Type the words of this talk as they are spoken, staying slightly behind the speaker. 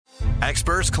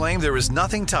Experts claim there is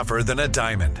nothing tougher than a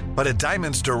diamond. But at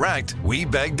Diamonds Direct, we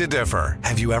beg to differ.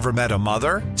 Have you ever met a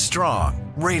mother?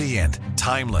 Strong, radiant,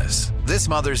 timeless. This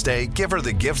Mother's Day, give her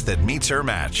the gift that meets her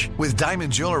match. With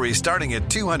diamond jewelry starting at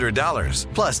 $200.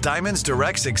 Plus Diamonds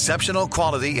Direct's exceptional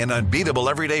quality and unbeatable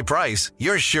everyday price,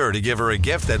 you're sure to give her a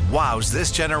gift that wows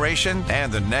this generation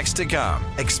and the next to come.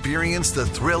 Experience the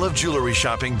thrill of jewelry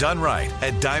shopping done right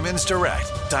at Diamonds Direct.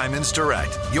 Diamonds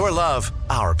Direct. Your love,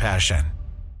 our passion.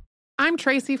 I'm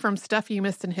Tracy from Stuff You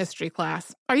Missed in History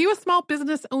class. Are you a small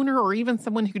business owner or even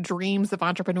someone who dreams of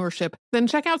entrepreneurship? Then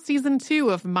check out Season 2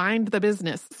 of Mind the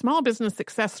Business, Small Business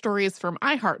Success Stories from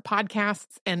iHeart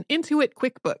Podcasts and Intuit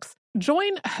QuickBooks.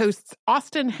 Join hosts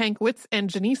Austin Hankwitz and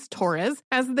Janice Torres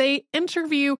as they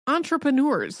interview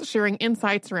entrepreneurs sharing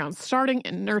insights around starting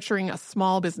and nurturing a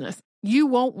small business. You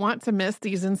won't want to miss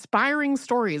these inspiring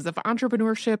stories of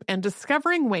entrepreneurship and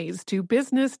discovering ways to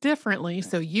business differently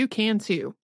so you can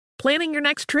too. Planning your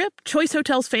next trip? Choice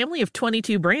Hotels' family of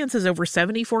 22 brands has over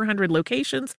 7,400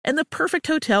 locations and the perfect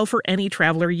hotel for any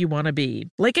traveler you want to be.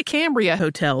 Like a Cambria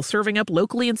Hotel, serving up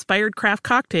locally inspired craft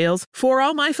cocktails for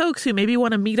all my folks who maybe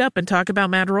want to meet up and talk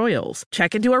about Mad Royals.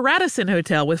 Check into a Radisson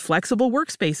Hotel with flexible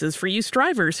workspaces for you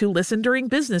strivers who listen during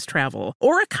business travel.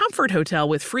 Or a Comfort Hotel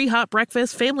with free hot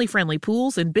breakfast, family-friendly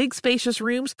pools, and big spacious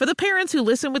rooms for the parents who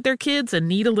listen with their kids and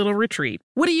need a little retreat.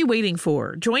 What are you waiting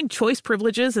for? Join Choice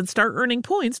Privileges and start earning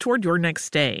points toward your next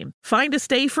stay. Find a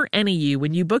stay for any you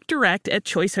when you book direct at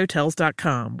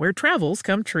choicehotels.com, where travels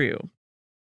come true.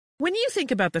 When you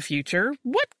think about the future,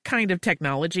 what kind of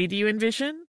technology do you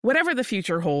envision? Whatever the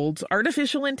future holds,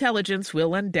 artificial intelligence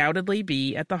will undoubtedly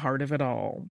be at the heart of it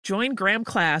all. Join Graham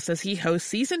Class as he hosts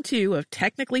Season 2 of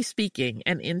Technically Speaking,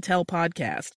 an Intel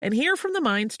podcast, and hear from the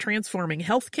minds transforming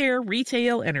healthcare,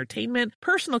 retail, entertainment,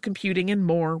 personal computing, and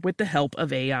more with the help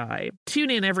of AI.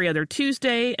 Tune in every other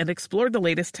Tuesday and explore the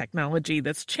latest technology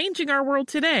that's changing our world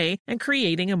today and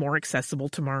creating a more accessible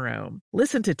tomorrow.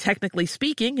 Listen to Technically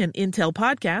Speaking, an Intel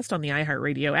podcast on the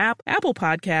iHeartRadio app, Apple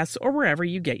Podcasts, or wherever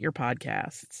you get your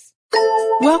podcasts.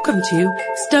 Welcome to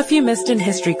Stuff You Missed in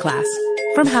History class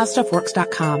from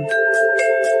HowStuffWorks.com.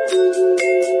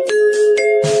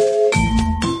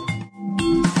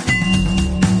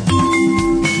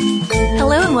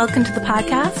 Hello and welcome to the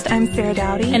podcast. I'm Sarah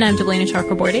Dowdy. And I'm Delana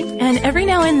Chakraborty. And every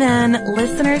now and then,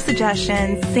 listener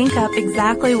suggestions sync up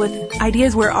exactly with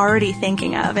ideas we're already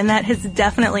thinking of. And that has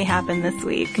definitely happened this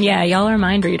week. Yeah, y'all are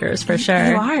mind readers for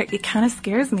sure. You are. It kind of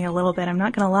scares me a little bit. I'm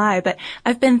not going to lie. But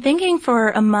I've been thinking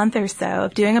for a month or so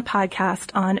of doing a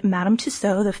podcast on Madame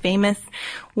Tussauds, the famous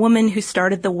woman who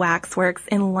started the waxworks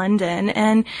in London.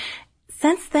 And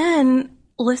since then,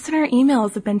 listener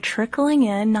emails have been trickling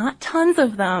in, not tons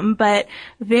of them, but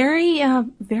very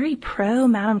pro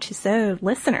Madame Tussauds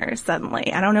listeners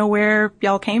suddenly. I don't know where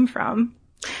y'all came from.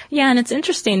 Yeah, and it's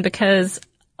interesting because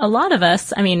a lot of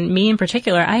us, I mean, me in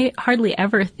particular, I hardly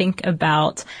ever think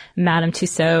about Madame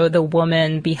Tussauds, the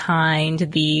woman behind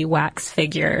the wax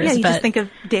figures. Yeah, you just think of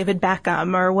David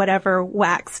Beckham or whatever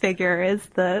wax figure is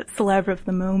the celeb of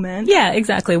the moment. Yeah,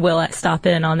 exactly. Will I stop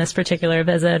in on this particular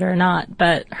visit or not?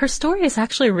 But her story is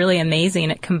actually really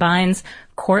amazing. It combines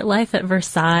court life at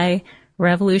Versailles,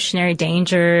 revolutionary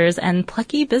dangers, and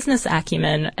plucky business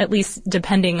acumen, at least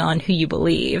depending on who you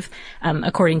believe.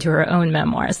 According to her own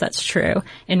memoirs, that's true.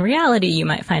 In reality, you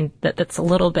might find that that's a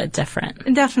little bit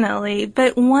different. Definitely.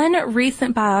 But one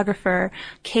recent biographer,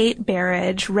 Kate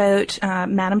Berridge, wrote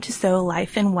Madame Tussauds,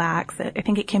 Life in Wax. I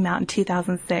think it came out in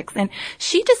 2006. And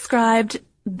she described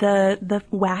the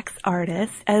wax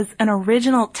artist as an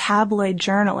original tabloid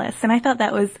journalist. And I thought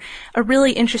that was a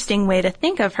really interesting way to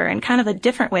think of her and kind of a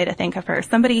different way to think of her.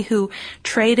 Somebody who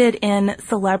traded in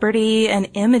celebrity and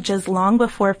images long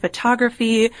before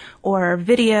photography or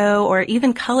video or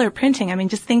even color printing. I mean,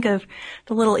 just think of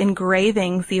the little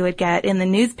engravings you would get in the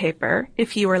newspaper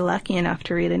if you were lucky enough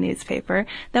to read a newspaper.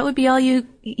 That would be all you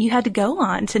had to go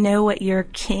on to know what your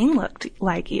king looked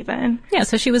like even. Yeah,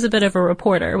 so she was a bit of a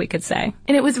reporter, we could say.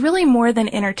 And it was really more than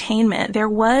entertainment. There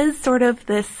was sort of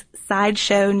this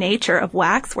sideshow nature of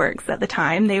waxworks at the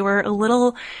time. They were a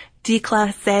little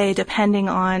déclassé depending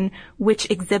on which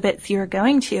exhibits you're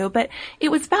going to, but it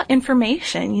was about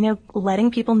information, you know,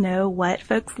 letting people know what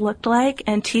folks looked like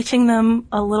and teaching them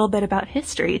a little bit about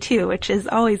history too, which is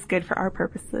always good for our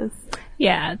purposes.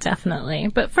 Yeah, definitely.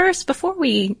 But first, before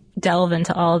we delve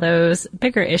into all those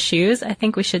bigger issues, I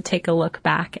think we should take a look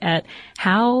back at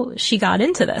how she got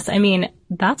into this. I mean,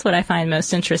 that's what I find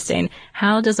most interesting.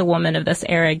 How does a woman of this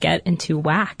era get into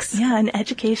wax? Yeah, an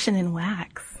education in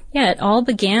wax. Yeah, it all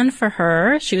began for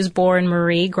her. She was born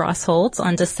Marie Grossholtz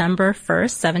on December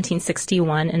 1st,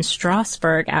 1761 in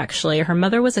Strasbourg, actually. Her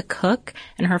mother was a cook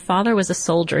and her father was a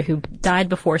soldier who died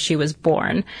before she was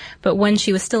born. But when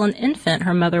she was still an infant,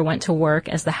 her mother went to work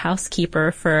as the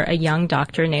housekeeper for a young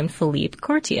doctor named Philippe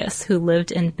Curtius, who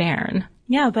lived in Bern.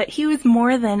 Yeah, but he was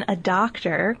more than a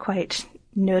doctor, quite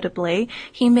notably.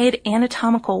 He made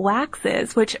anatomical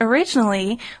waxes, which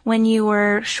originally, when you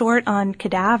were short on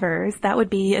cadavers, that would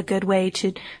be a good way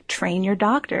to train your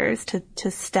doctors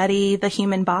to study the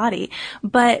human body.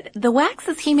 But the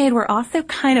waxes he made were also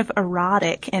kind of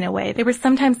erotic in a way. They were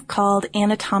sometimes called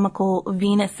anatomical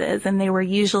Venuses, and they were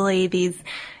usually these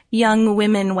young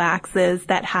women waxes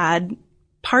that had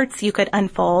parts you could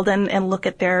unfold and look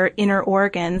at their inner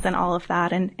organs and all of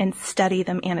that and study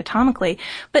them anatomically.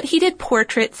 But he did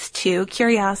portraits too,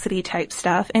 curiosity type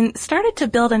stuff, and started to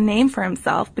build a name for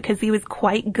himself because he was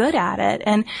quite good at it.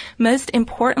 And most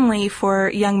importantly for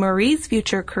young Marie's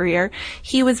future career,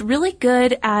 he was really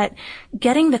good at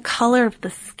getting the color of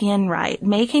the skin right,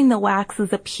 making the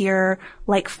waxes appear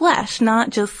like flesh,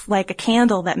 not just like a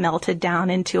candle that melted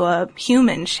down into a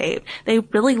human shape. They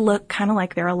really look kind of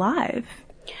like they're alive.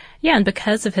 Yeah, and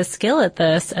because of his skill at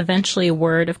this, eventually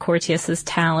word of Curtius's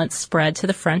talent spread to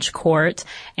the French court,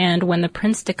 and when the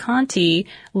Prince de Conti,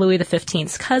 Louis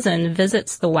XV's cousin,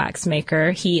 visits the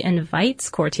waxmaker, he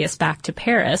invites Curtius back to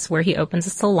Paris, where he opens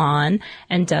a salon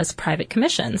and does private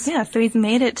commissions. Yeah, so he's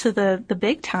made it to the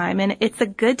big time, and it's a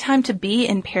good time to be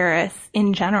in Paris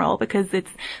in general because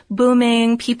it's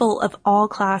booming. People of all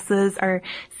classes are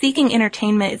seeking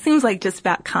entertainment. It seems like just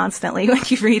about constantly when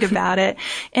you read about it.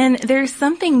 And there's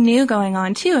something new going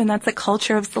on too, and that's a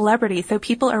culture of celebrity. So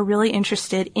people are really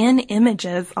interested in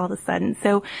images all of a sudden.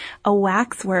 So a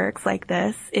waxworks like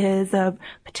this is a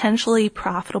potentially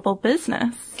profitable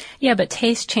business. Yeah, but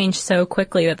tastes change so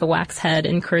quickly that the wax head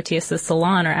in Curtius's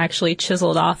salon are actually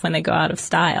chiseled off when they go out of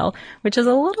style, which is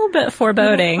a little bit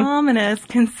foreboding. A little ominous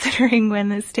considering when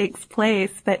this takes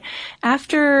place. But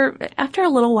after a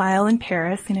little while in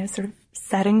Paris, sort of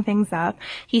setting things up,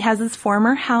 he has his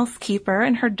former housekeeper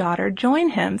and her daughter join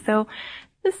him. So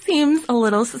this seems a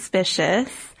little suspicious.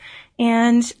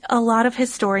 And a lot of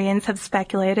historians have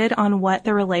speculated on what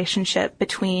the relationship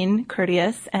between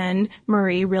Curtius and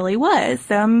Marie really was.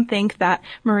 Some think that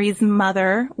Marie's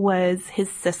mother was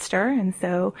his sister, and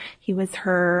so he was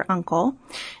her uncle.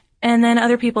 And then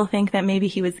other people think that maybe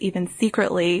he was even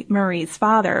secretly Marie's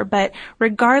father. But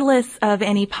regardless of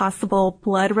any possible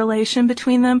blood relation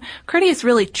between them, Curtius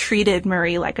really treated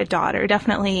Marie like a daughter,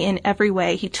 definitely in every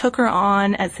way. He took her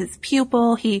on as his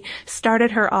pupil. He started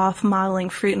her off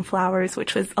modeling fruit and flowers,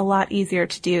 which was a lot easier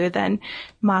to do than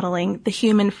modeling the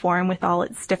human form with all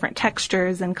its different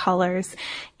textures and colors.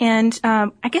 And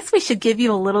I guess we should give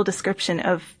you a little description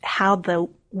of how the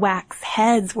wax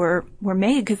heads were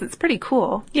made because it's pretty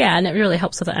cool. Yeah, and it really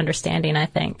helps with the understanding, I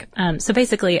think. So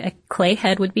basically a clay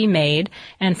head would be made,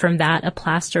 and from that a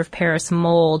plaster of Paris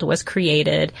mold was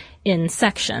created in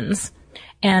sections.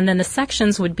 And then the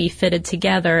sections would be fitted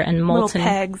together and molten...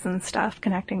 Little pegs and stuff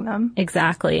connecting them.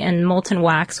 Exactly. And molten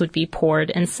wax would be poured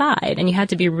inside. And you had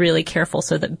to be really careful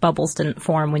so that bubbles didn't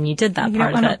form when you did that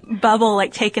part of it. Bubble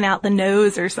like taking out the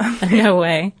nose or something. No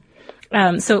way.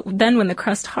 So then when the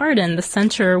crust hardened, the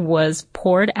center was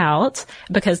poured out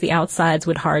because the outsides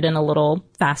would harden a little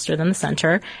faster than the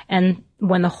center. And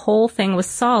when the whole thing was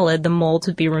solid, the molds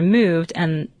would be removed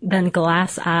and then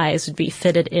glass eyes would be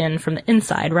fitted in from the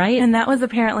inside, right? And that was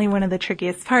apparently one of the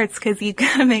trickiest parts because you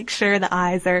gotta make sure the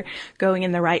eyes are going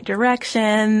in the right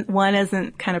direction. One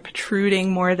isn't kind of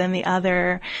protruding more than the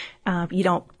other. You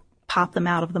don't pop them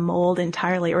out of the mold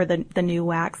entirely, or the new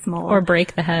wax mold. Or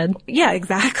break the head. Yeah,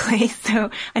 exactly. So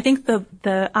I think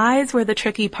the eyes were the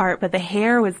tricky part, but the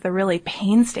hair was the really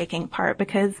painstaking part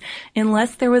because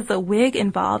unless there was a wig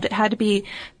involved, it had to be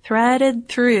threaded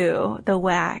through the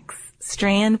wax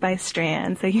strand by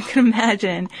strand. So you can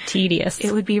imagine. Tedious.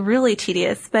 It would be really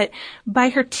tedious. But by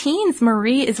her teens,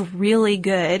 Marie is really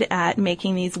good at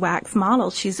making these wax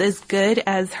models. She's as good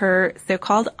as her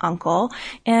so-called uncle.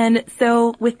 And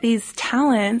so with these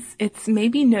talents, it's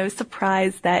maybe no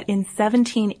surprise that in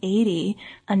 1780,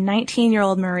 a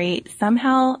 19-year-old Marie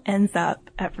somehow ends up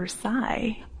at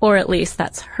Versailles. Or at least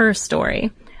that's her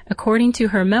story. According to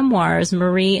her memoirs,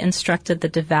 Marie instructed the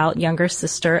devout younger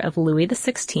sister of Louis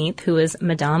XVI, who is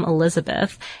Madame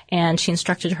Elizabeth, and she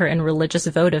instructed her in religious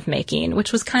votive making,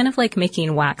 which was kind of like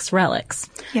making wax relics.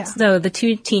 Yeah. So the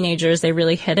two teenagers, they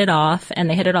really hit it off, and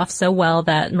they hit it off so well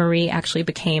that Marie actually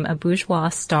became a bourgeois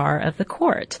star of the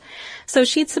court. So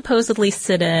she'd supposedly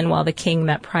sit in while the king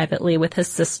met privately with his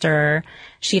sister.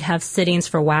 She'd have sittings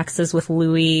for waxes with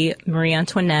Louis, Marie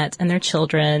Antoinette, and their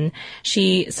children.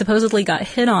 She supposedly got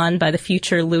hit on by the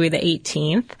future Louis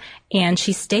XVIII, and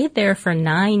she stayed there for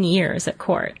 9 years at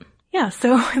court. Yeah,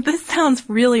 so this sounds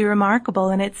really remarkable,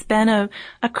 and it's been a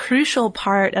crucial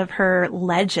part of her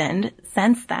legend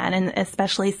since then, and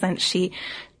especially since she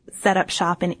set up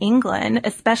shop in England,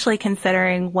 especially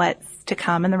considering what's to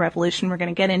come in the revolution. We're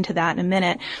going to get into that in a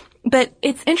minute. But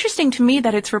it's interesting to me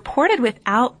that it's reported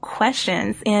without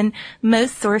questions in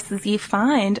most sources you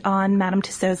find on Madame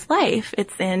Tussauds life.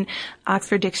 It's in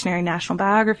Oxford Dictionary National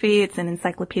Biography. It's in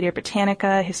Encyclopedia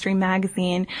Britannica, History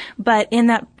Magazine. But in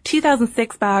that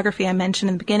 2006 biography I mentioned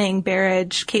in the beginning,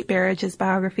 Kate Berridge's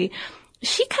biography,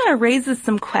 she kind of raises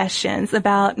some questions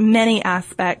about many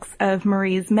aspects of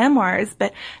Marie's memoirs,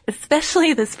 but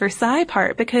especially this Versailles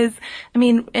part, because, I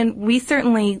mean, and we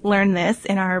certainly learned this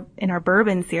in our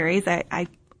Bourbon series. I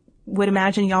would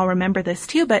imagine y'all remember this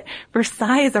too, but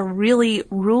Versailles is a really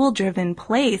rule-driven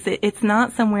place. It's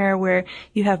not somewhere where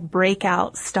you have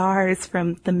breakout stars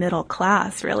from the middle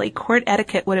class, really. Court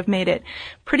etiquette would have made it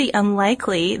pretty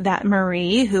unlikely that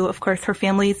Marie, who, of course, her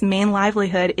family's main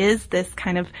livelihood is this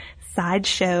kind of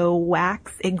sideshow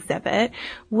wax exhibit,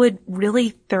 would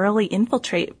really thoroughly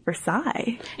infiltrate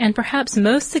Versailles. And perhaps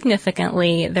most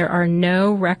significantly, there are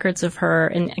no records of her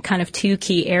in kind of two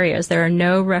key areas. There are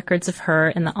no records of her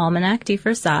in the Almanach de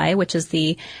Versailles, which is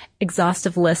the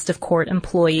exhaustive list of court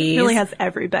employees. It really has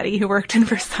everybody who worked in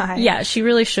Versailles. Yeah, she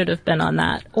really should have been on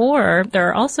that. Or there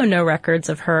are also no records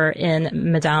of her in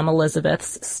Madame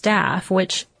Elizabeth's staff,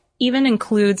 which even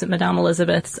includes Madame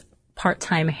Elizabeth's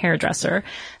part-time hairdresser.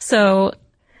 So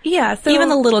even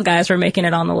the little guys were making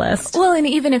it on the list. Well, and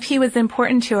even if he was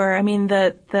important to her, I mean,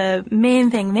 the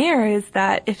main thing there is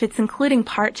that if it's including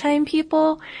part-time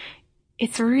people,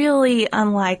 it's really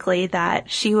unlikely that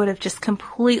she would have just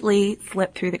completely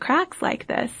slipped through the cracks like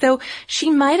this. So she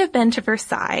might have been to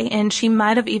Versailles, and she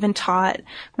might have even taught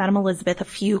Madame Elizabeth a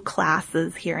few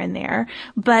classes here and there.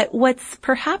 But what's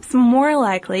perhaps more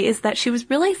likely is that she was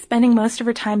really spending most of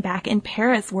her time back in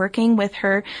Paris working with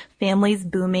her family's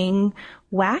booming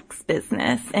wax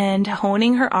business and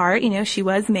honing her art. You know, she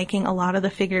was making a lot of the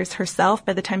figures herself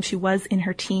by the time she was in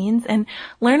her teens, and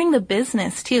learning the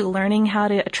business too, learning how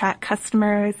to attract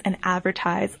customers and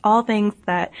advertise, all things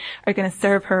that are going to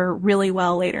serve her really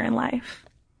well later in life.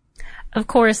 Of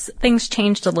course, things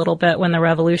changed a little bit when the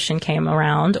revolution came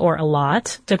around, or a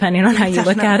lot, depending on how you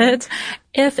look at it.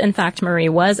 If, in fact, Marie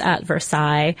was at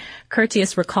Versailles,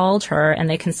 Curtius recalled her and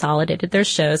they consolidated their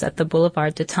shows at the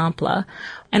Boulevard du Temple.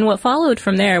 And what followed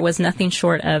from there was nothing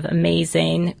short of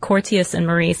amazing. Curtius and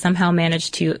Marie somehow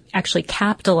managed to actually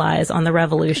capitalize on the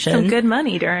revolution. Some good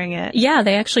money during it. Yeah,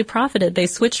 they actually profited. They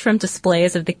switched from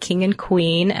displays of the king and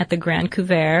queen at the Grand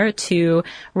Couvert to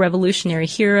revolutionary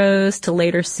heroes, to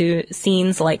later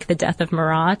scenes like the death of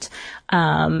Marat,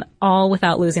 all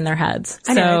without losing their heads.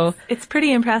 I know, it's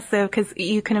pretty impressive, because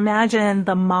you can imagine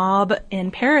the mob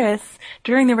in Paris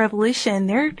during the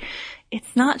revolution.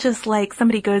 It's not just like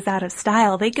somebody goes out of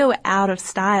style. They go out of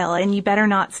style, and you better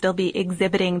not still be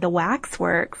exhibiting the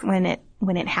waxworks when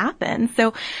it happens.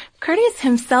 So Curtius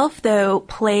himself, though,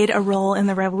 played a role in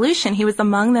the revolution. He was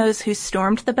among those who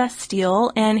stormed the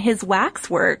Bastille, and his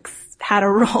waxworks had a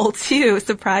role too,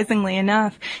 surprisingly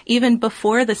enough. Even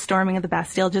before the storming of the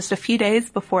Bastille, just a few days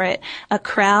before it, a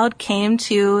crowd came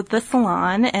to the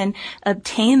salon and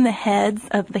obtained the heads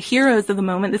of the heroes of the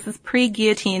moment. This is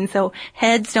pre-guillotine, so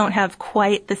heads don't have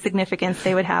quite the significance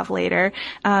they would have later.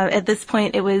 At this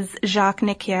point, it was Jacques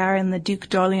Necker and the Duc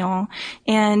d'Orléans.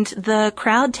 And the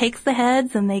crowd takes the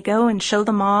heads and they go and show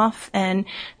them off and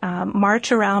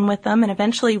march around with them, and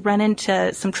eventually run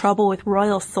into some trouble with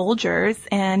royal soldiers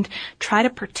and try to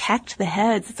protect the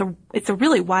heads. It's a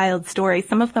really wild story.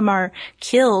 Some of them are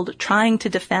killed trying to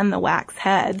defend the wax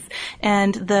heads,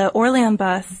 and the Orléans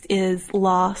bust is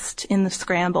lost in the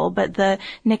scramble, but the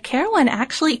Necker one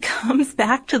actually comes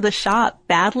back to the shop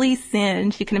badly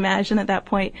singed. You can imagine at that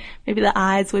point maybe the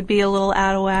eyes would be a little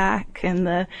out of whack and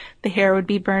the hair would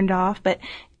be burned off, but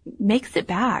makes it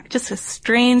back. Just a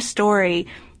strange story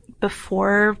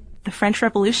before the French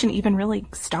Revolution even really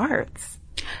starts.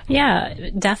 Yeah,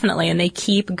 definitely. And they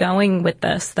keep going with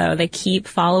this, though. They keep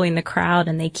following the crowd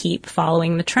and they keep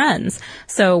following the trends.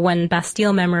 So when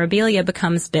Bastille memorabilia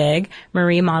becomes big,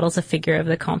 Marie models a figure of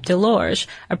the Comte de Lorge,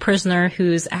 a prisoner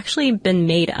who's actually been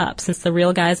made up since the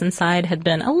real guys inside had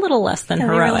been a little less than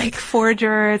heroic. They were like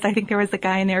forgers. I think there was a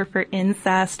guy in there for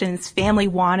incest and his family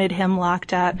wanted him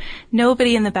locked up.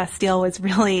 Nobody in the Bastille was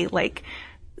really like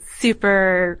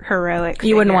super heroic figure.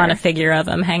 You wouldn't want a figure of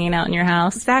him hanging out in your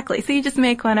house. Exactly. So you just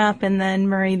make one up and then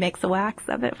Marie makes a wax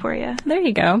of it for you. There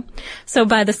you go. So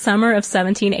by the summer of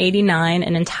 1789,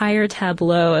 an entire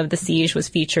tableau of the siege was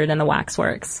featured in the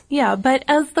waxworks. Yeah, but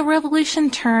as the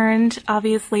revolution turned,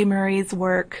 obviously Marie's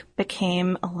work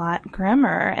became a lot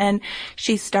grimmer, and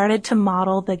she started to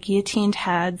model the guillotined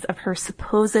heads of her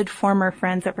supposed former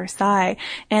friends at Versailles.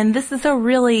 And this is a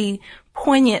really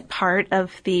poignant part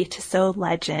of the Tissot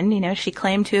legend. You know, she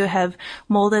claimed to have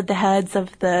molded the heads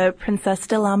of the Princesse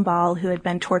de Lamballe, who had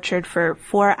been tortured for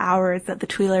 4 hours at the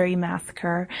Tuileries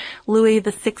massacre, Louis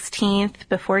XVI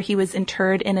before he was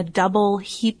interred in a double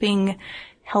heaping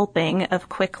helping of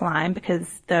quicklime because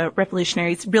the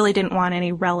revolutionaries really didn't want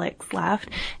any relics left.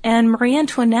 And Marie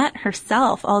Antoinette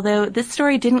herself, although this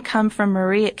story didn't come from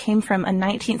Marie, it came from a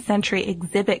 19th century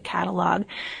exhibit catalog.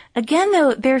 Again,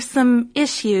 though, there's some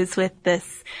issues with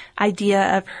this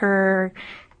idea of her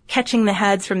catching the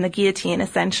heads from the guillotine,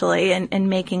 essentially, and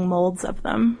making molds of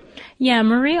them. Yeah,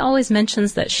 Marie always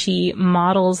mentions that she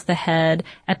models the head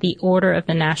at the order of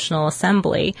the National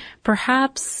Assembly.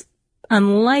 Perhaps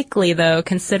unlikely, though,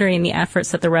 considering the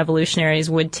efforts that the revolutionaries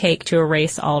would take to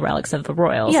erase all relics of the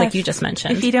royals, like you just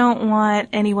mentioned. If you don't want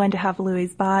anyone to have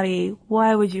Louis's body,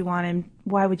 why would you want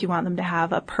them to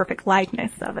have a perfect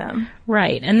likeness of him?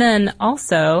 Right. And then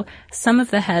also, some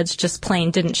of the heads just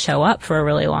plain didn't show up for a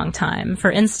really long time. For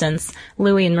instance,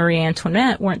 Louis and Marie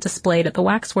Antoinette weren't displayed at the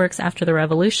waxworks after the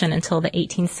revolution until the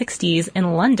 1860s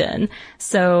in London.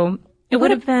 So it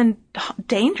would have been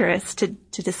dangerous to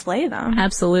display them.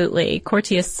 Absolutely.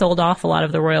 Courtiers sold off a lot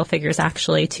of the royal figures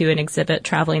actually to an exhibit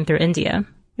traveling through India.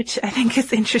 Which I think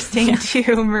is interesting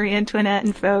too, Marie Antoinette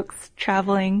and folks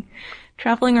traveling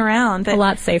around. But a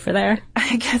lot safer there.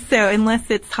 I guess so,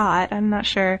 unless it's hot. I'm not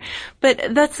sure.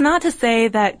 But that's not to say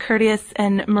that Curtius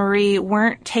and Marie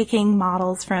weren't taking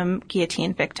models from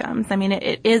guillotine victims. I mean,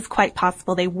 it is quite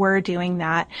possible they were doing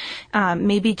that.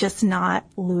 Maybe just not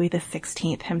Louis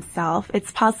XVI himself.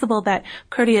 It's possible that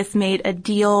Curtius made a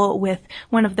deal with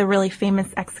one of the really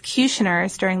famous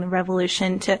executioners during the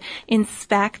Revolution to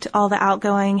inspect all the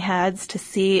outgoing heads to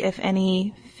see if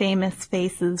any famous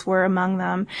faces were among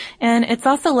them. And it's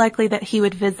also likely that he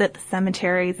would visit the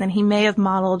cemeteries, and he may have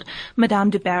modeled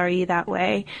Madame du Barry that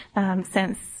way,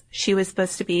 since she was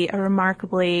supposed to be a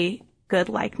remarkably good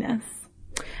likeness.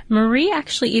 Marie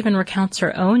actually even recounts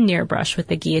her own near brush with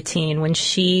the guillotine when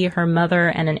she, her mother,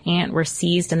 and an aunt were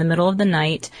seized in the middle of the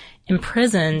night,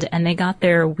 imprisoned, and they got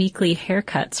their weekly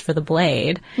haircuts for the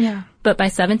blade. Yeah. But by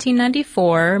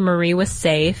 1794, Marie was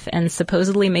safe and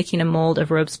supposedly making a mold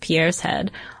of Robespierre's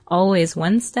head. Always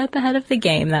one step ahead of the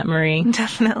game, that Marie.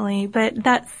 Definitely. But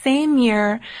that same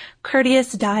year,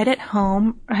 Curtius died at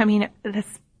home. I mean,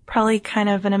 that's probably kind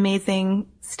of an amazing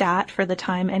stat for the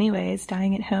time anyways,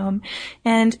 dying at home.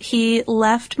 And he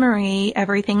left Marie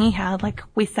everything he had. Like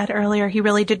we said earlier, he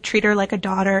really did treat her like a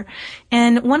daughter.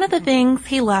 And one of the things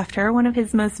he left her, one of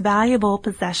his most valuable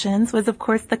possessions, was of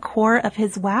course the core of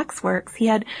his waxworks. He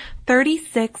had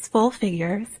 36 full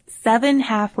figures, 7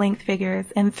 half-length figures,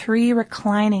 and 3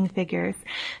 reclining figures.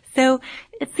 So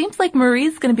it seems like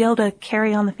Marie's going to be able to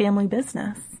carry on the family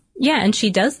business. Yeah, and she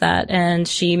does that, and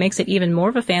she makes it even more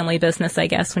of a family business, I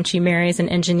guess, when she marries an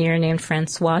engineer named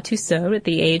Francois Tissot at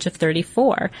the age of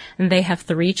 34. And they have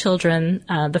 3 children,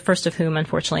 the first of whom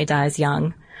unfortunately dies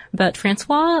young. But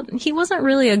Francois, he wasn't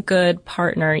really a good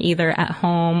partner either at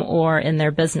home or in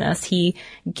their business. He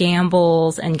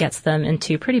gambles and gets them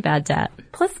into pretty bad debt.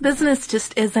 Plus, business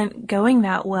just isn't going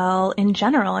that well in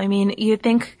general. I mean, you'd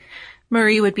think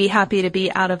Marie would be happy to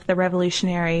be out of the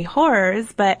revolutionary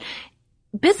horrors, but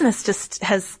business just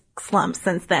has slumped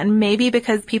since then. Maybe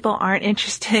because people aren't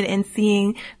interested in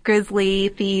seeing grisly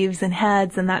thieves and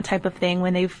heads and that type of thing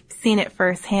when they've seen it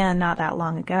firsthand not that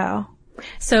long ago.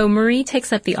 So Marie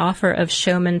takes up the offer of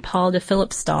showman Paul de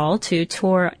Philipsthal to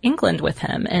tour England with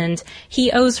him, and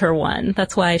he owes her one.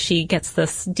 That's why she gets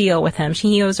this deal with him.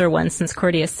 He owes her one since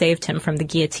Courtius saved him from the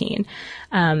guillotine.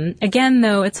 Again,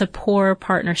 though, it's a poor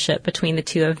partnership between the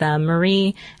two of them.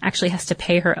 Marie actually has to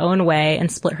pay her own way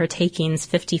and split her takings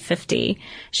 50-50.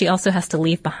 She also has to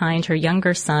leave behind her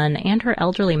younger son and her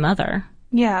elderly mother.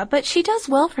 Yeah, but she does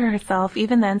well for herself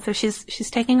even then. So she's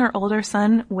taking her older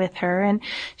son with her, and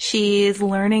she's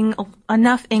learning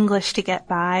enough English to get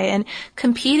by and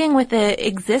competing with the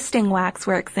existing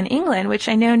waxworks in England, which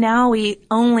I know now we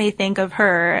only think of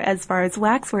her as far as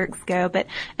waxworks go, but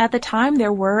at the time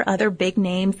there were other big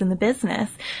names in the business.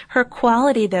 Her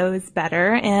quality, though, is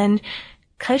better, and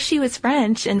because she was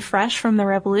French and fresh from the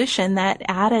Revolution, that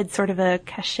added sort of a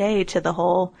cachet to the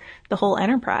whole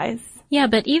enterprise. Yeah,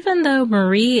 but even though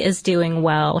Marie is doing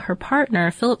well, her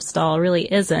partner, Philip Stahl,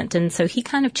 really isn't. And so he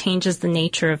kind of changes the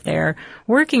nature of their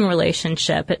working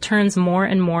relationship. It turns more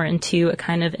and more into a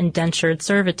kind of indentured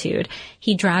servitude.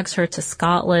 He drags her to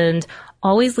Scotland,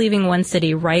 always leaving one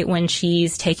city right when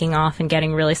she's taking off and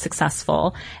getting really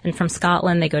successful. And from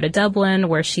Scotland, they go to Dublin,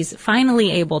 where she's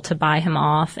finally able to buy him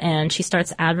off, and she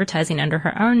starts advertising under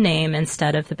her own name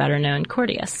instead of the better-known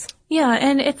Courteous. Yeah,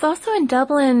 and it's also in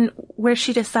Dublin where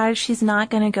she decides she's not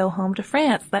going to go home to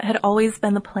France. That had always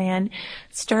been the plan.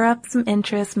 Stir up some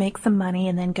interest, make some money,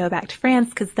 and then go back to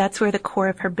France, because that's where the core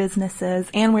of her business is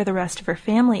and where the rest of her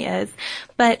family is.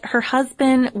 But her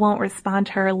husband won't respond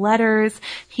to her letters.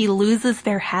 He loses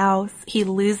their house. He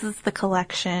loses the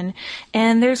collection.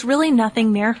 And there's really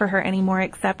nothing there for her anymore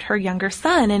except her younger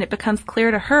son. And it becomes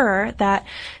clear to her that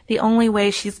the only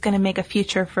way she's going to make a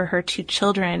future for her two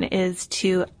children is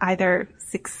to either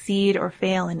succeed or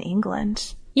fail in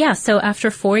England. Yeah, so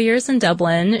after 4 years in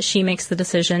Dublin, she makes the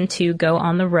decision to go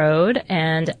on the road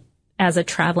and as a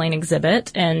traveling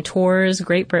exhibit and tours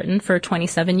Great Britain for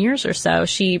 27 years or so.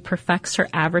 She perfects her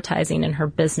advertising and her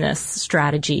business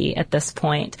strategy at this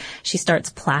point. She starts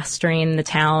plastering the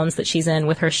towns that she's in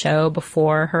with her show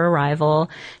before her arrival.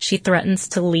 She threatens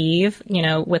to leave,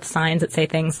 with signs that say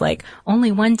things like,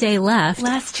 only one day left.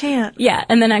 Last chance. Yeah,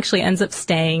 and then actually ends up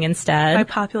staying instead. By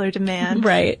popular demand.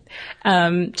 Right.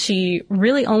 She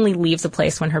really only leaves a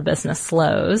place when her business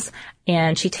slows.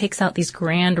 And she takes out these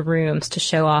grand rooms to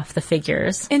show off the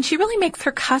figures. And she really makes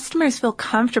her customers feel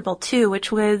comfortable, too,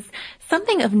 which was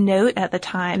something of note at the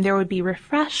time. There would be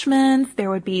refreshments,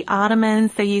 there would be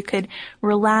ottomans, so you could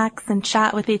relax and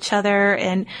chat with each other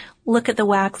and look at the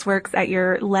waxworks at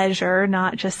your leisure,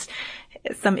 not just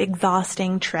some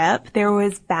exhausting trip. There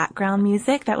was background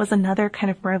music. That was another kind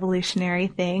of revolutionary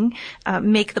thing.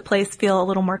 Make the place feel a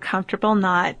little more comfortable,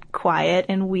 not quiet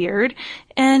and weird.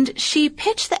 And she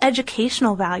pitched the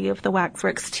educational value of the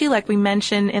waxworks too, like we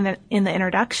mentioned in the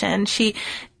introduction. She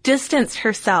distanced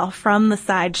herself from the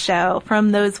sideshow,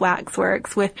 from those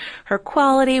waxworks, with her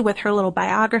quality, with her little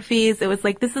biographies. It was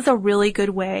like, this is a really good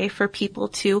way for people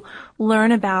to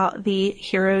learn about the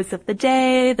heroes of the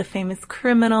day, the famous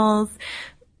criminals,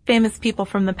 famous people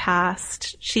from the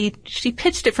past. She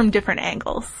pitched it from different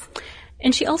angles.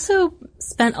 And she also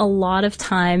spent a lot of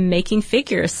time making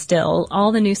figures still.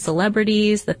 All the new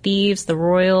celebrities, the thieves, the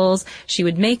royals, she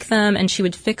would make them and she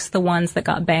would fix the ones that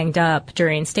got banged up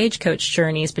during stagecoach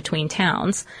journeys between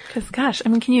towns. Because gosh,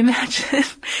 can you imagine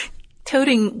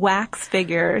toting wax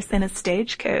figures in a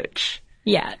stagecoach?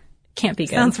 Yeah, can't be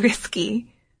good. Sounds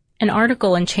risky. An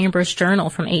article in Chambers Journal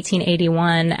from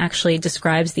 1881 actually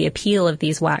describes the appeal of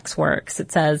these waxworks.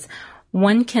 It says,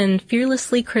 one can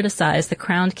fearlessly criticize the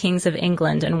crowned kings of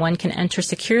England, and one can enter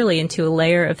securely into a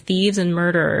lair of thieves and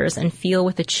murderers and feel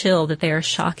with a chill that they are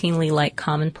shockingly like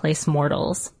commonplace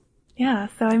mortals. Yeah,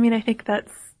 so I think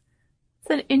that's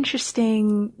an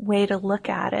interesting way to look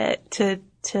at it,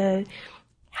 to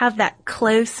have that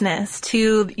closeness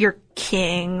to your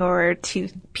king or to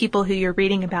people who you're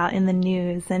reading about in the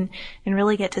news and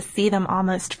really get to see them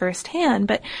almost firsthand.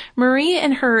 But Marie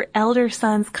and her elder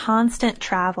son's constant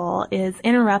travel is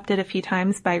interrupted a few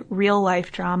times by real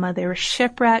life drama. They were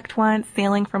shipwrecked once,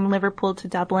 sailing from Liverpool to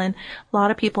Dublin. A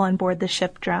lot of people on board the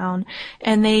ship drowned.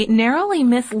 And they narrowly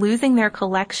missed losing their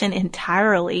collection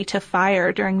entirely to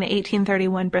fire during the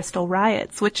 1831 Bristol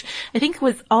riots, which I think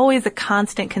was always a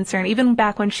constant concern. Even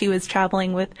back when she was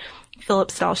traveling with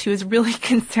Philip Stahl, she was really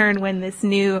concerned when this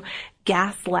new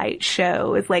gaslight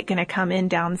show is going to come in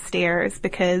downstairs,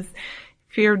 because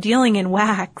if you're dealing in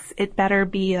wax, it better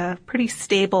be a pretty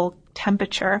stable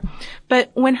temperature.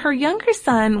 But when her younger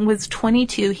son was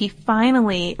 22, he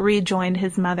finally rejoined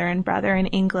his mother and brother in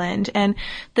England, and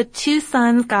the two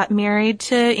sons got married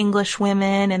to English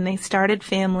women and they started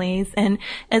families. And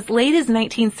as late as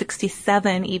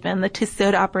 1967 even, the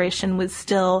Tussaud operation was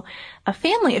still a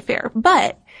family affair.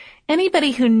 But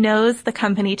anybody who knows the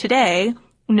company today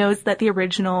knows that the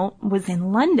original was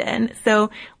in London.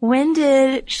 So when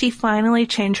did she finally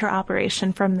change her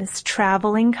operation from this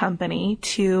traveling company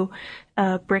to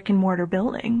a brick and mortar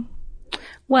building?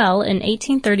 Well, in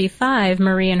 1835,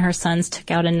 Marie and her sons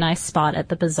took out a nice spot at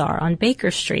the bazaar on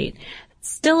Baker Street.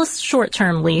 Still a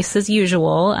short-term lease as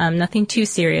usual, nothing too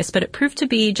serious, but it proved to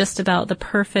be just about the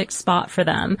perfect spot for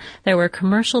them. There were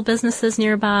commercial businesses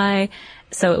nearby,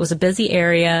 so it was a busy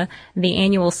area. The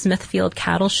annual Smithfield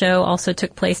Cattle Show also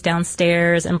took place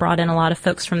downstairs and brought in a lot of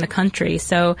folks from the country.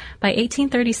 So by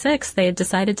 1836, they had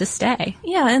decided to stay.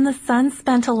 Yeah, and the Sons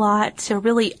spent a lot to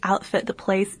really outfit the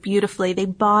place beautifully. They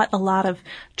bought a lot of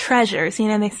treasures.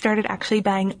 They started actually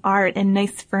buying art and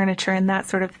nice furniture and that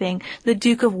sort of thing. The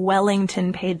Duke of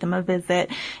Wellington paid them a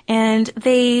visit. And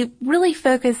they really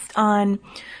focused on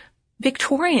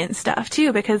Victorian stuff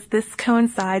too, because this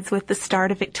coincides with the start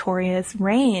of Victoria's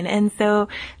reign. And so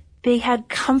they had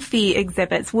comfy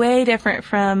exhibits, way different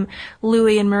from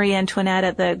Louis and Marie Antoinette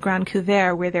at the Grand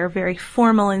Couvert, where they're very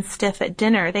formal and stiff at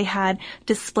dinner. They had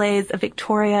displays of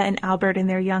Victoria and Albert and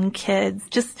their young kids,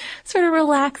 just sort of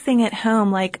relaxing at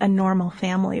home like a normal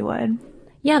family would.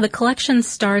 Yeah, the collection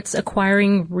starts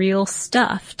acquiring real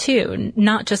stuff, too,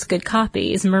 not just good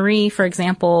copies. Marie, for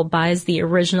example, buys the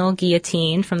original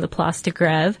guillotine from the Place de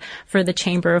Grève for the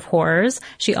Chamber of Horrors.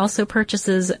 She also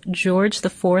purchases George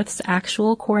IV's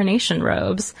actual coronation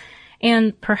robes.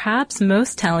 And perhaps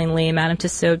most tellingly, Madame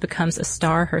Tussaud becomes a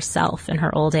star herself in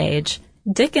her old age.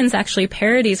 Dickens actually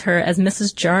parodies her as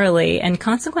Mrs. Jarley and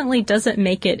consequently doesn't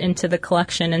make it into the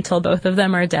collection until both of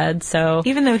them are dead, so...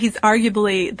 Even though he's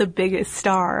arguably the biggest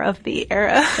star of the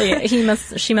era. Yeah,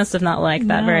 she must have not liked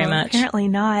that very much. Apparently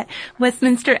not.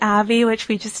 Westminster Abbey, which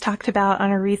we just talked about on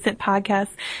a recent podcast,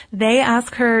 they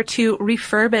ask her to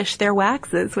refurbish their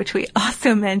waxes, which we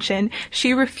also mentioned.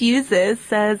 She refuses,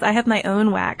 says, I have my own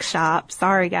wax shop.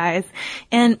 Sorry, guys.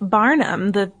 And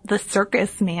Barnum, the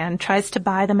circus man, tries to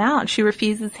buy them out. She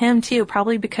refuses him too,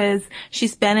 probably because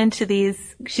she's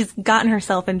gotten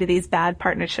herself into these bad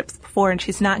partnerships before and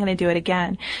she's not going to do it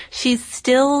again. She's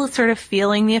still sort of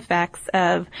feeling the effects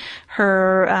of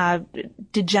her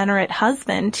degenerate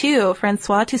husband too.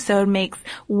 Francois Tussaud makes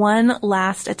one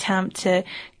last attempt to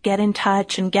get in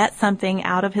touch and get something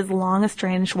out of his long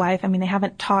estranged wife. I mean, they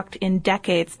haven't talked in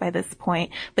decades by this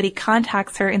point, but he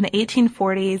contacts her in the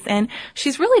 1840s and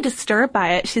she's really disturbed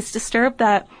by it. She's disturbed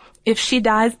that if she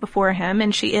dies before him,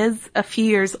 and she is a few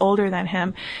years older than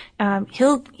him,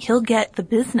 he'll get the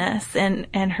business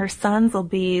and her sons will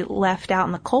be left out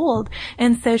in the cold.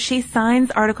 And so she signs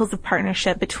articles of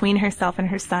partnership between herself and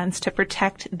her sons to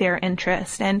protect their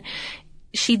interest. And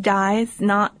she dies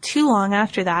not too long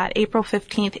after that, April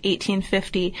 15th,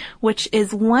 1850, which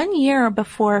is 1 year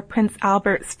before Prince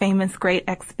Albert's famous Great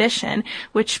Exhibition,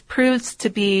 which proves to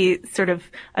be sort of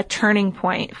a turning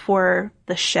point for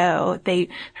the show.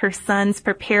 Her sons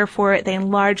prepare for it. They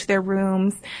enlarge their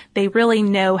rooms. They really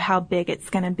know how big it's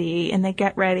going to be, and they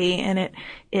get ready, and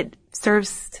it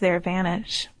serves to their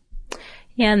advantage.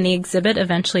 Yeah, and the exhibit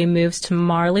eventually moves to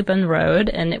Marylebone Road,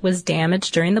 and it was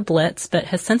damaged during the Blitz, but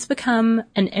has since become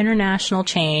an international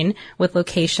chain with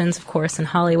locations, of course, in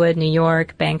Hollywood, New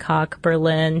York, Bangkok,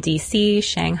 Berlin, D.C.,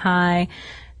 Shanghai,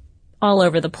 all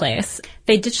over the place.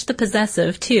 They ditched the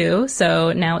possessive, too,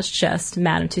 so now it's just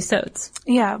Madame Tussauds.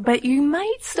 Yeah, but you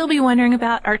might still be wondering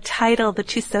about our title, the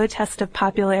Tussaud Test of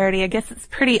Popularity. I guess it's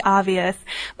pretty obvious,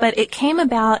 but it came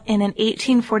about in an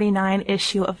 1849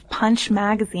 issue of Punch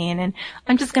magazine, and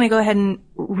I'm just going to go ahead and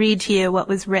read to you what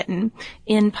was written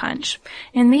in Punch.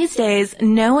 In these days,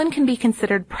 no one can be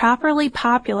considered properly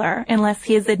popular unless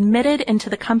he is admitted into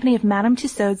the company of Madame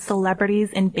Tussaud's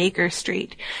celebrities in Baker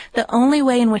Street. The only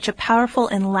way in which a powerful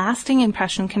and lasting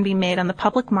impression can be made on the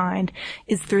public mind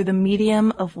is through the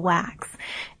medium of wax.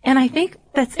 And I think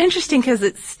that's interesting because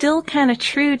it's still kind of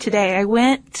true today. I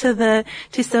went to the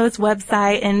Tussauds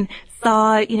website and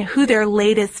saw, who their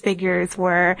latest figures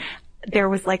were. There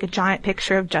was like a giant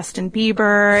picture of Justin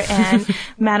Bieber, and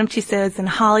Madame Tussauds in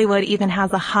Hollywood even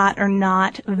has a hot or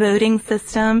not voting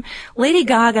system. Lady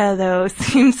Gaga, though,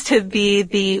 seems to be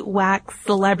the wax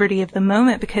celebrity of the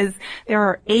moment because there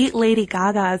are 8 Lady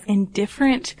Gagas in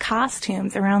different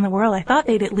costumes around the world. I thought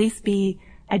they'd at least be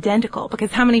identical,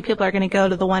 because how many people are going to go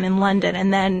to the one in London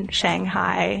and then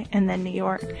Shanghai and then New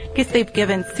York? I guess they've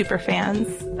given super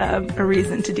fans a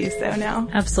reason to do so now.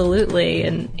 Absolutely.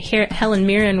 And here, Helen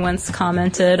Mirren once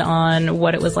commented on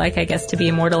what it was like, I guess, to be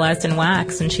immortalized in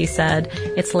wax, and she said,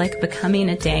 "It's like becoming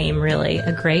a dame, really,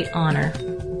 a great honor."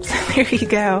 So there you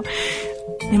go.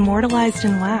 Immortalized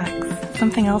in wax.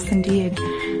 Something else indeed.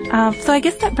 So I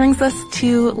guess that brings us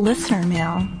to listener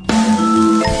mail.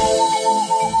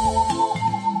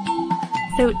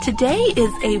 So today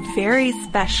is a very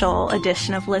special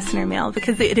edition of Listener Mail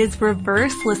because it is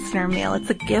reverse Listener Mail. It's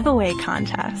a giveaway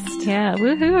contest. Yeah,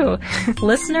 woohoo.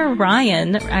 Listener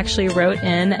Ryan actually wrote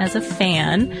in as a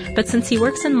fan, but since he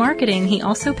works in marketing, he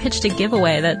also pitched a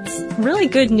giveaway that's really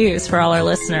good news for all our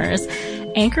listeners.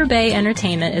 Anchor Bay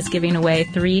Entertainment is giving away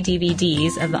 3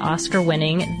 DVDs of the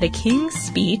Oscar-winning The King's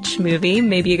Speech movie.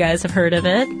 Maybe you guys have heard of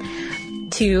it.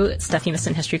 To Stuff You Missed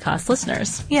in History Class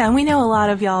listeners. Yeah, and we know a lot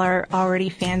of y'all are already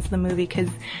fans of the movie because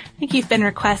I think you've been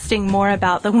requesting more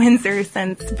about the Windsor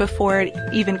since before it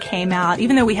even came out,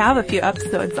 even though we have a few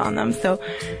episodes on them. So,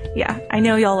 yeah, I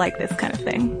know y'all like this kind of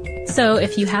thing. So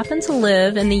if you happen to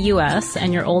live in the U.S.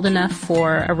 and you're old enough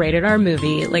for a rated R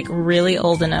movie, like really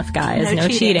old enough, guys, no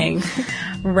cheating.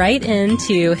 Write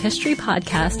into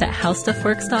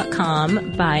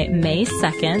historypodcast@howstuffworks.com by May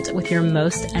 2nd with your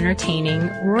most entertaining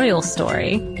royal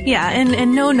story. Yeah,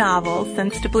 and no novels,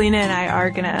 since Deblina and I are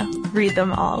gonna read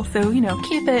them all. So,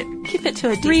 keep it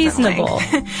to a decent reasonable.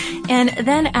 And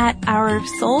then at our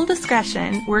sole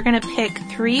discretion, we're gonna pick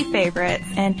 3 favorites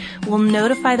and we'll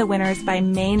notify the winners by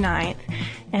May 9th.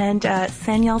 And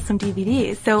send y'all some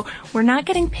DVDs. So we're not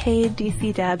getting paid,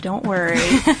 DC Deb, don't worry.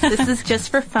 This is just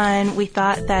for fun. We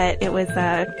thought that it was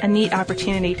a neat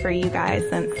opportunity for you guys,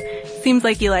 since it seems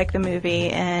like you like the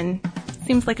movie and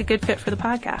seems like a good fit for the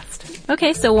podcast.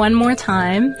 Okay, so one more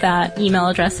time, that email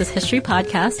address is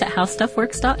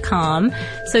historypodcast@howstuffworks.com.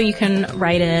 So you can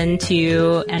write in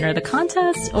to enter the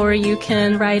contest, or you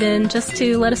can write in just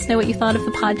to let us know what you thought of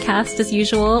the podcast as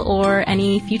usual, or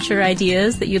any future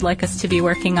ideas that you'd like us to be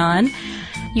working on.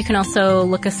 You can also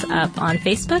look us up on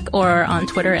Facebook or on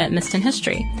Twitter at Missed in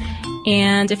History.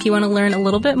 And if you want to learn a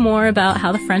little bit more about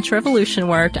how the French Revolution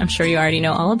worked, I'm sure you already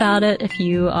know all about it if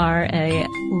you are a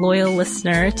loyal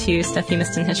listener to Stuff You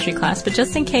Missed in History Class. But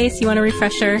just in case you want a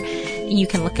refresher, you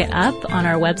can look it up on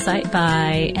our website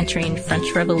by entering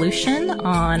French Revolution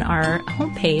on our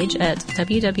homepage at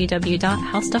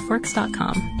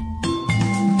www.howstuffworks.com.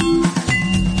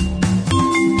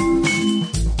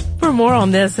 For more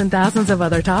on this and thousands of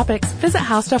other topics, visit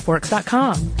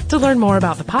howstuffworks.com. To learn more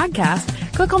about the podcast,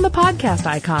 click on the podcast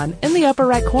icon in the upper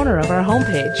right corner of our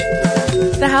homepage.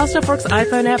 The How Stuff Works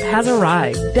iPhone app has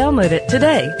arrived. Download it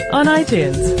today on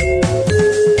iTunes.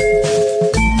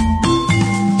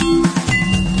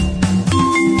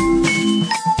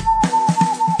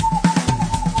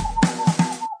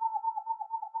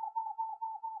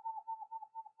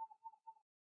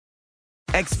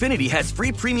 Xfinity has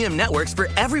free premium networks for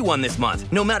everyone this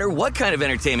month, no matter what kind of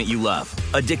entertainment you love.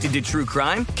 Addicted to true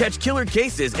crime? Catch killer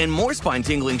cases and more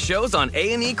spine-tingling shows on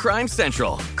A&E Crime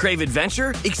Central. Crave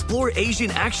adventure? Explore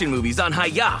Asian action movies on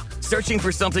Hi-Ya. Searching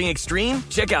for something extreme?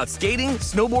 Check out skating,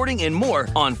 snowboarding, and more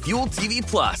on Fuel TV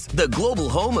Plus, the global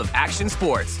home of action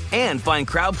sports. And find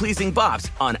crowd-pleasing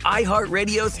bops on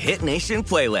iHeartRadio's Hit Nation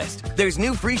playlist. There's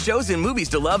new free shows and movies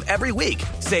to love every week.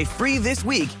 Say free this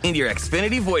week in your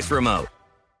Xfinity voice remote.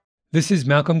 This is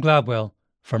Malcolm Gladwell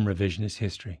from Revisionist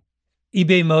History.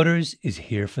 eBay Motors is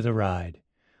here for the ride.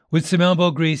 With some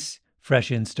elbow grease, fresh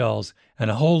installs,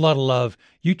 and a whole lot of love,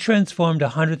 you transformed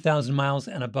 100,000 miles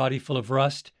and a body full of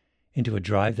rust into a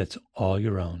drive that's all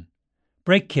your own.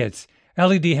 Brake kits,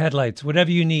 LED headlights,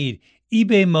 whatever you need,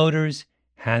 eBay Motors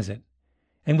has it.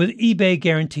 And with eBay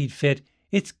Guaranteed Fit,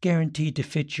 it's guaranteed to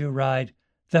fit your ride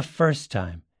the first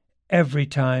time, every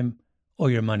time, or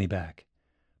your money back.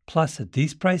 Plus, at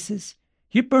these prices,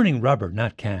 you're burning rubber,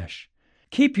 not cash.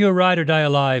 Keep your ride or die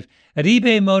alive at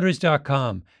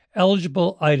ebaymotors.com.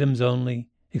 Eligible items only.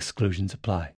 Exclusions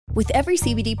apply. With every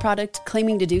CBD product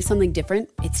claiming to do something different,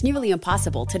 it's nearly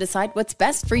impossible to decide what's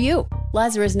best for you.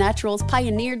 Lazarus Naturals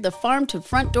pioneered the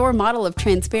farm-to-front-door model of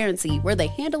transparency, where they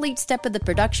handle each step of the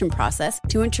production process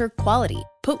to ensure quality,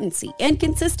 potency, and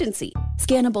consistency.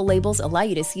 Scannable labels allow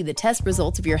you to see the test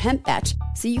results of your hemp batch,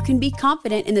 so you can be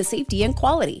confident in the safety and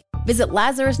quality. Visit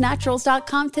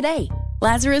LazarusNaturals.com today.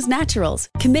 Lazarus Naturals,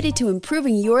 committed to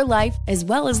improving your life as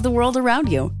well as the world around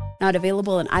you. Not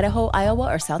available in Idaho,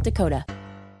 Iowa, or South Dakota.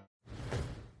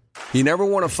 You never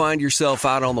want to find yourself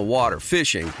out on the water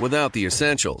fishing without the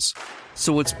essentials.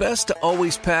 So it's best to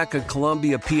always pack a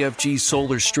Columbia PFG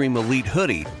Solar Stream Elite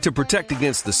hoodie to protect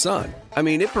against the sun. I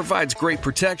mean, it provides great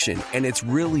protection, and it's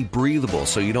really breathable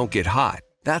so you don't get hot.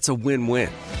 That's a win-win.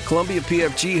 Columbia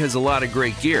PFG has a lot of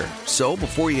great gear. So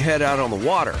before you head out on the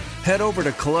water, head over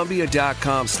to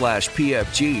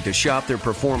Columbia.com/PFG to shop their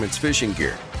performance fishing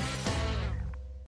gear.